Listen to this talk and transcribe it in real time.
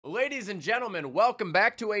ladies and gentlemen, welcome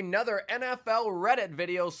back to another NFL Reddit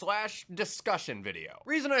video slash discussion video.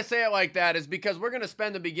 Reason I say it like that is because we're going to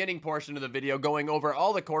spend the beginning portion of the video going over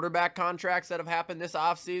all the quarterback contracts that have happened this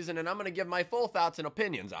offseason, and I'm going to give my full thoughts and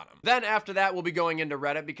opinions on them. Then after that, we'll be going into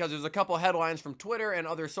Reddit because there's a couple headlines from Twitter and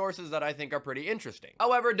other sources that I think are pretty interesting.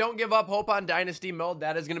 However, don't give up hope on Dynasty mode.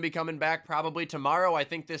 That is going to be coming back probably tomorrow. I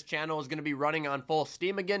think this channel is going to be running on full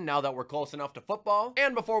steam again now that we're close enough to football.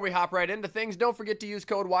 And before we hop right into things, don't forget to use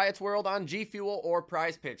code WyattzWorld on G Fuel or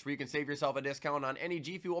Prize Picks, where you can save yourself a discount on any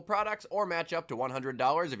G Fuel products or match up to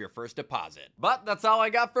 $100 of your first deposit. But that's all I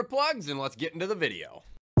got for plugs, and let's get into the video.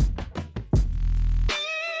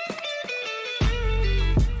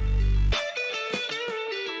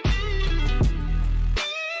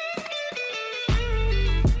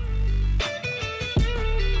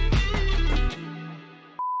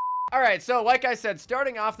 Alright, so like I said,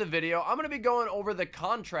 starting off the video, I'm going to be going over the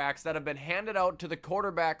contracts that have been handed out to the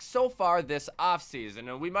quarterbacks so far this offseason,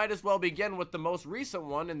 and we might as well begin with the most recent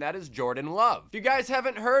one, and that is Jordan Love. If you guys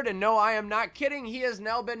haven't heard, and no, I am not kidding, he has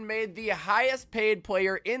now been made the highest paid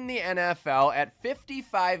player in the NFL at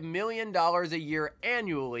 $55 million a year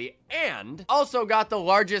annually, and also got the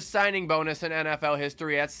largest signing bonus in NFL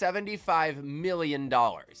history at $75 million.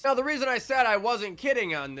 Now, the reason I said I wasn't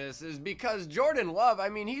kidding on this is because Jordan Love, I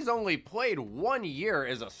mean, he's only played 1 year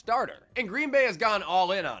as a starter, and Green Bay has gone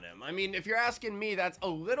all in on him. I mean, if you're asking me, that's a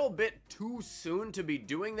little bit too soon to be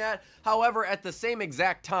doing that. However, at the same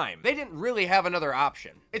exact time, they didn't really have another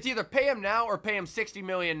option. It's either pay him now or pay him $60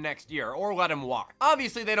 million next year, or let him walk.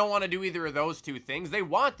 Obviously, they don't want to do either of those two things. They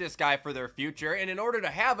want this guy for their future, and in order to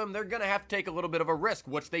have him, they're gonna have to take a little bit of a risk,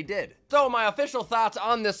 which they did. So my official thoughts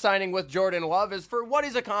on this signing with Jordan Love is, for what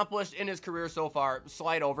he's accomplished in his career so far,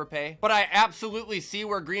 slight overpay. But I absolutely see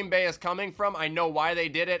where Green Bay is coming from. I know why they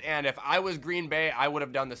did it, and if I was Green Bay, I would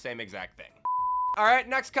have done the same exact thing. Alright,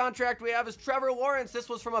 next contract we have is Trevor Lawrence. This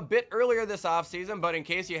was from a bit earlier this offseason, but in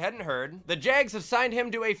case you hadn't heard, the Jags have signed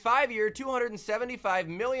him to a 5-year, $275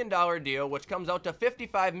 million deal, which comes out to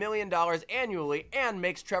 $55 million annually and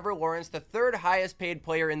makes Trevor Lawrence the third highest paid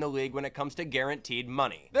player in the league when it comes to guaranteed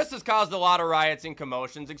money. This has caused a lot of riots and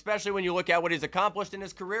commotions, especially when you look at what he's accomplished in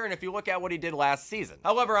his career and if you look at what he did last season.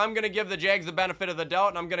 However, I'm going to give the Jags the benefit of the doubt,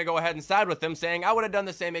 and I'm going to go ahead and side with them, saying I would have done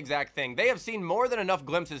the same exact thing. They have seen more than enough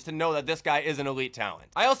glimpses to know that this guy is an elite talent.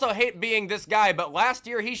 I also hate being this guy, but last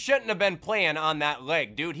year he shouldn't have been playing on that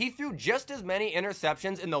leg, dude. He threw just as many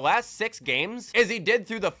interceptions in the last 6 games as he did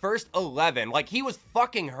through the first 11. Like, he was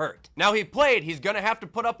fucking hurt. Now, he played. He's gonna have to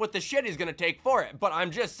put up with the shit he's gonna take for it, but I'm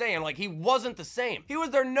just saying, like, he wasn't the same. He was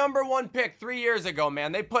their #1 pick 3 years ago,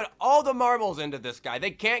 man. They put all the marbles into this guy. They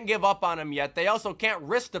can't give up on him yet. They also can't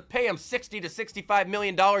risk to pay him $60 to $65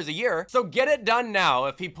 million a year, so get it done now.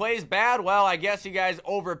 If he plays bad, well, I guess you guys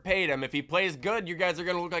overpaid him. If he plays good, you guys are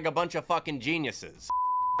gonna look like a bunch of fucking geniuses.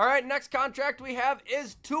 Alright, next contract we have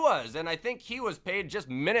is Tua's, and I think he was paid just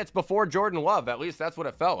minutes before Jordan Love. At least that's what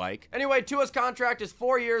it felt like. Anyway, Tua's contract is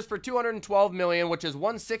 4 years for $212 million, which is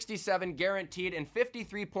 $167 guaranteed and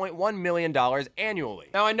 $53.1 million annually.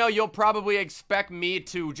 Now, I know you'll probably expect me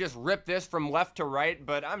to just rip this from left to right,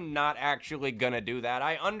 but I'm not actually gonna do that.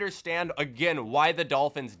 I understand, again, why the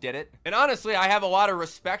Dolphins did it. And honestly, I have a lot of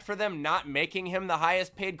respect for them not making him the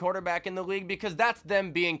highest paid quarterback in the league, because that's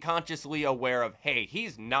them being consciously aware of, hey,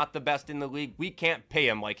 he's not the best in the league. We can't pay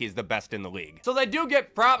him like he's the best in the league. So they do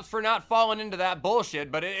get props for not falling into that bullshit,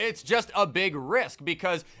 but it's just a big risk,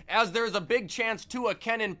 because as there's a big chance Tua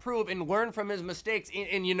can improve and learn from his mistakes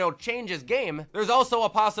and you know, change his game, there's also a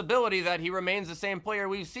possibility that he remains the same player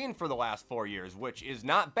we've seen for the last 4 years, which is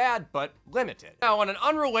not bad, but limited. Now, on an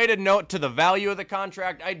unrelated note to the value of the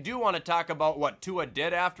contract, I do want to talk about what Tua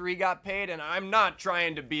did after he got paid, and I'm not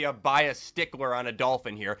trying to be a biased stickler on a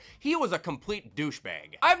Dolphin here. He was a complete douchebag.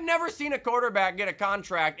 I've never seen a quarterback get a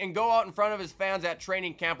contract and go out in front of his fans at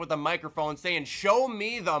training camp with a microphone saying, "Show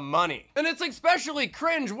me the money." And it's especially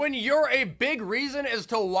cringe when you're a big reason as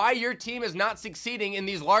to why your team is not succeeding in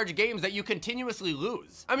these large games that you continuously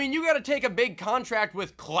lose. I mean, you gotta take a big contract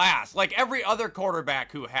with class, like every other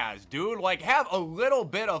quarterback who has, dude. Like, have a little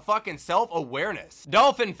bit of fucking self-awareness.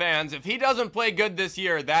 Dolphin fans, if he doesn't play good this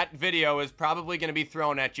year, that video is probably gonna be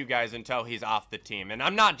thrown at you guys until he's off the team. And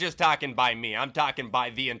I'm not just talking by me, I'm talking by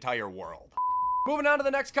the entire world. Moving on to the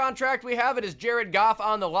next contract we have, it is Jared Goff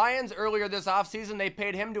on the Lions. Earlier this offseason, they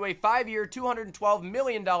paid him to a 5-year, $212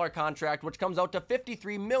 million contract, which comes out to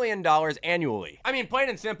 $53 million annually. I mean, plain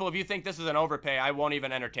and simple, if you think this is an overpay, I won't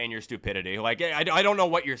even entertain your stupidity. Like, I don't know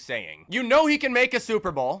what you're saying. You know he can make a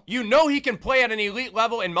Super Bowl. You know he can play at an elite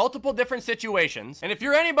level in multiple different situations. And if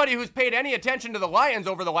you're anybody who's paid any attention to the Lions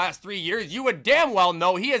over the last 3 years, you would damn well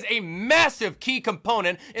know he is a massive key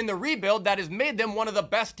component in the rebuild that has made them one of the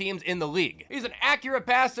best teams in the league. He's an accurate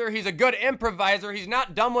passer. He's a good improviser. He's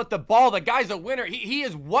not dumb with the ball. The guy's a winner. He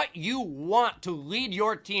is what you want to lead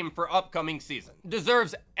your team for upcoming season.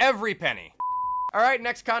 Deserves every penny. All right,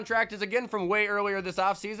 next contract is again from way earlier this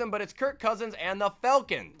offseason, but it's Kirk Cousins and the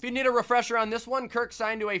Falcons. If you need a refresher on this one, Kirk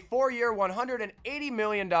signed to a 4-year, $180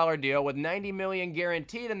 million deal with $90 million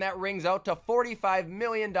guaranteed, and that rings out to $45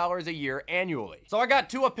 million a year annually. So I got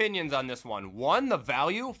two opinions on this one. One, the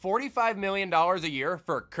value, $45 million a year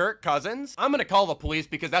for Kirk Cousins. I'm gonna call the police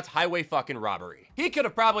because that's highway fucking robbery. He could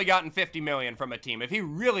have probably gotten $50 million from a team if he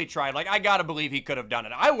really tried. Like, I gotta believe he could have done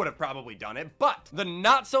it. I would have probably done it, but the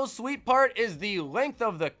not so sweet part is the length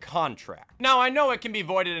of the contract. Now, I know it can be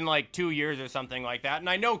voided in like 2 years or something like that, and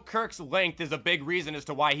I know Kirk's length is a big reason as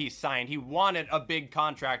to why he signed. He wanted a big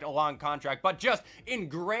contract, a long contract, but just in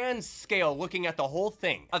grand scale, looking at the whole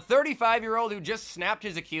thing, a 35-year-old who just snapped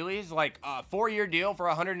his Achilles, like a 4-year deal for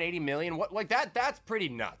 $180 million, what, like that's pretty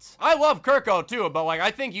nuts. I love Kirko too, but like I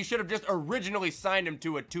think you should have just originally signed him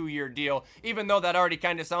to a 2-year deal, even though that already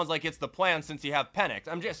kind of sounds like it's the plan since you have Penix.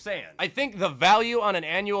 I'm just saying. I think the value on an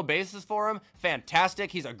annual basis for him,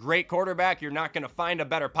 fantastic. He's a great quarterback. You're not going to find a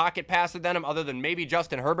better pocket passer than him other than maybe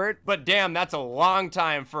Justin Herbert. But damn, that's a long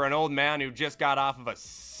time for an old man who just got off of a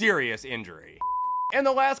serious injury. And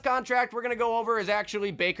the last contract we're going to go over is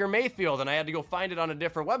actually Baker Mayfield, and I had to go find it on a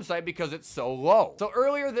different website because it's so low. So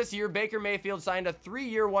earlier this year, Baker Mayfield signed a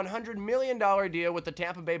 3-year, $100 million deal with the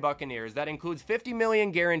Tampa Bay Buccaneers. That includes $50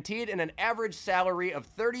 million guaranteed and an average salary of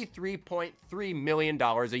 $33.3 million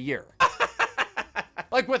a year.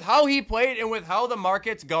 Like, with how he played and with how the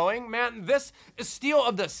market's going, man, this is steal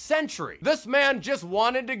of the century. This man just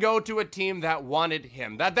wanted to go to a team that wanted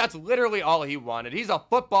him. That's literally all he wanted. He's a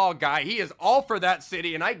football guy. He is all for that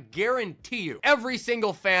city, and I guarantee you, every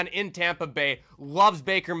single fan in Tampa Bay loves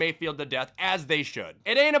Baker Mayfield to death, as they should.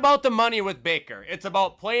 It ain't about the money with Baker. It's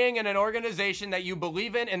about playing in an organization that you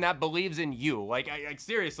believe in and that believes in you. Like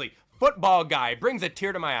seriously, football guy brings a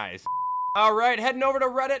tear to my eyes. All right, heading over to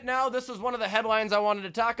Reddit now. This is one of the headlines I wanted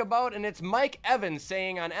to talk about, and it's Mike Evans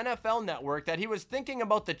saying on NFL Network that he was thinking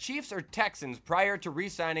about the Chiefs or Texans prior to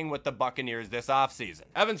re-signing with the Buccaneers this offseason.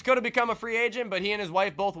 Evans could have become a free agent, but he and his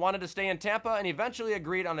wife both wanted to stay in Tampa and eventually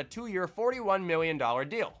agreed on a 2-year, $41 million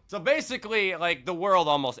deal. So basically, like, the world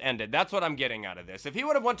almost ended. That's what I'm getting out of this. If he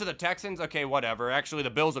would have went to the Texans, okay, whatever. Actually, the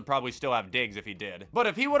Bills would probably still have Diggs if he did. But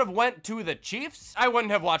if he would have went to the Chiefs, I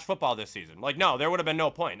wouldn't have watched football this season. Like, no, there would have been no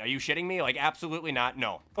point. Are you shitting me? Like, absolutely not.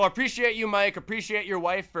 No. Well, appreciate you, Mike. Appreciate your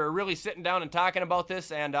wife for really sitting down and talking about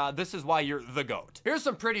this, and this is why you're the GOAT. Here's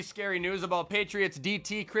some pretty scary news about Patriots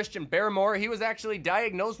DT Christian Barmore. He was actually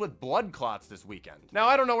diagnosed with blood clots this weekend. Now,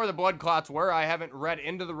 I don't know where the blood clots were. I haven't read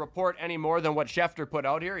into the report any more than what Schefter put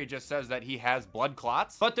out here. He just says that he has blood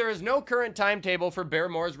clots. But there is no current timetable for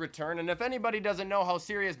Barmore's return, and if anybody doesn't know how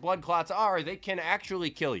serious blood clots are, they can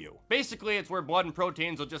actually kill you. Basically, it's where blood and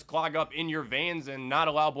proteins will just clog up in your veins and not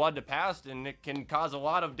allow blood to pass, and it can cause a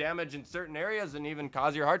lot of damage in certain areas and even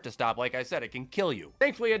cause your heart to stop. Like I said, it can kill you.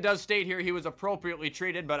 Thankfully, it does state here he was appropriately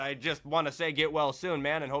treated, but I just want to say get well soon,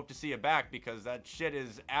 man, and hope to see you back because that shit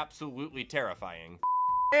is absolutely terrifying.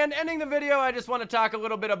 And ending the video, I just want to talk a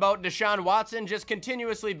little bit about Deshaun Watson just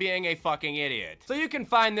continuously being a fucking idiot. So you can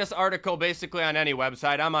find this article basically on any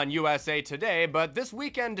website. I'm on USA Today, but this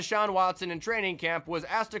weekend Deshaun Watson in training camp was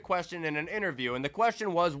asked a question in an interview, and the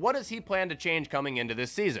question was, what does he plan to change coming into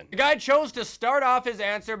this season? The guy chose to start off his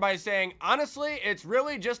answer by saying, honestly, it's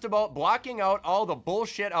really just about blocking out all the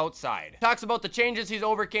bullshit outside. Talks about the changes he's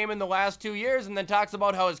overcame in the last 2 years, and then talks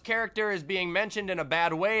about how his character is being mentioned in a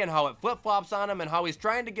bad way and how it flip-flops on him and how he's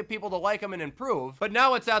trying to get people to like him and improve, but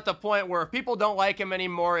now it's at the point where if people don't like him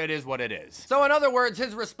anymore, it is what it is. So in other words,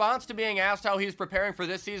 his response to being asked how he's preparing for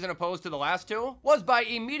this season opposed to the last two was by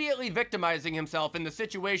immediately victimizing himself in the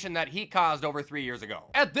situation that he caused over 3 years ago.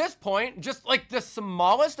 At this point, just like the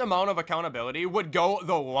smallest amount of accountability would go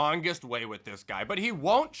the longest way with this guy, but he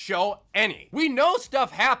won't show any. We know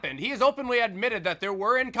stuff happened. He has openly admitted that there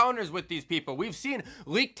were encounters with these people. We've seen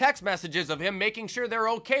leaked text messages of him making sure they're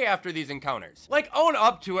okay after these encounters. Like, own up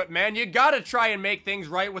up to it, man. You gotta try and make things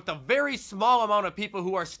right with the very small amount of people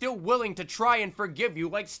who are still willing to try and forgive you.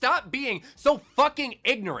 Like, stop being so fucking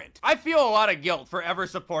ignorant. I feel a lot of guilt for ever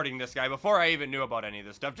supporting this guy before I even knew about any of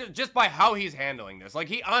this stuff, just by how he's handling this. Like,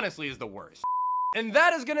 he honestly is the worst. And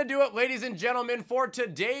that is gonna do it, ladies and gentlemen, for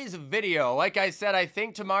today's video. Like I said, I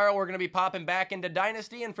think tomorrow we're gonna be popping back into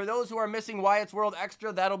Dynasty, and for those who are missing WyattzWorld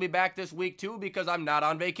Extra, that'll be back this week too, because I'm not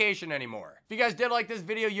on vacation anymore. If you guys did like this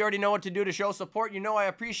video, you already know what to do to show support. You know I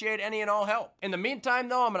appreciate any and all help. In the meantime,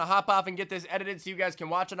 though, I'm gonna hop off and get this edited so you guys can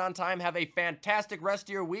watch it on time. Have a fantastic rest of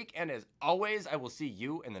your week, and as always, I will see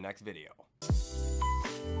you in the next video.